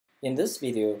In this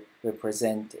video, we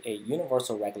present a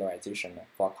universal regularization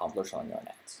for convolutional neural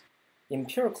nets.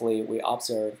 Empirically, we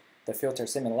observe the filter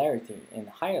similarity in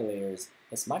higher layers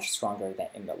is much stronger than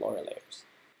in the lower layers.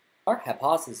 Our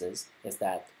hypothesis is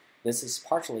that this is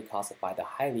partially caused by the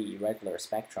highly irregular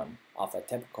spectrum of a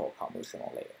typical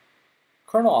convolutional layer.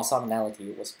 Kernel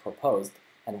orthogonality was proposed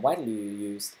and widely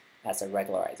used as a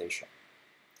regularization.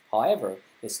 However,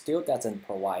 it still doesn't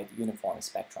provide uniform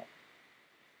spectrum.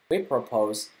 We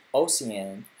propose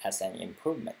OCN as an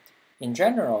improvement. In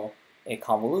general, a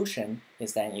convolution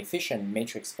is an efficient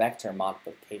matrix vector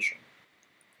multiplication.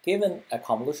 Given a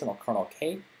convolutional kernel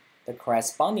K, the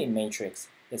corresponding matrix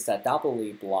is a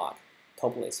doubly block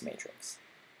Toeplitz matrix.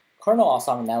 Kernel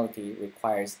orthogonality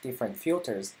requires different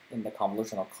filters in the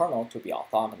convolutional kernel to be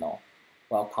orthogonal,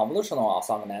 while convolutional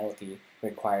orthogonality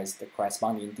requires the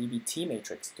corresponding DBT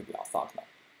matrix to be orthogonal.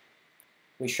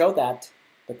 We show that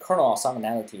the kernel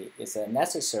orthogonality is a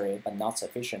necessary but not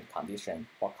sufficient condition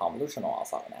for convolutional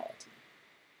orthogonality.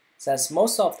 Since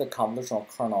most of the convolutional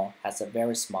kernel has a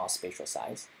very small spatial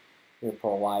size, we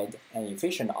provide an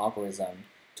efficient algorithm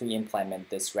to implement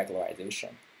this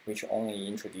regularization, which only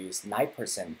introduces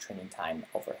 9% training time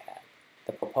overhead.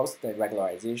 The proposed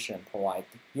regularization provides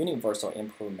universal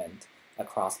improvement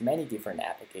across many different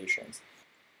applications.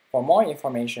 For more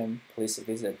information, please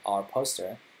visit our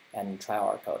poster and try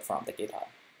our code from the GitHub.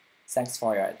 Thanks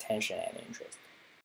for your attention and interest.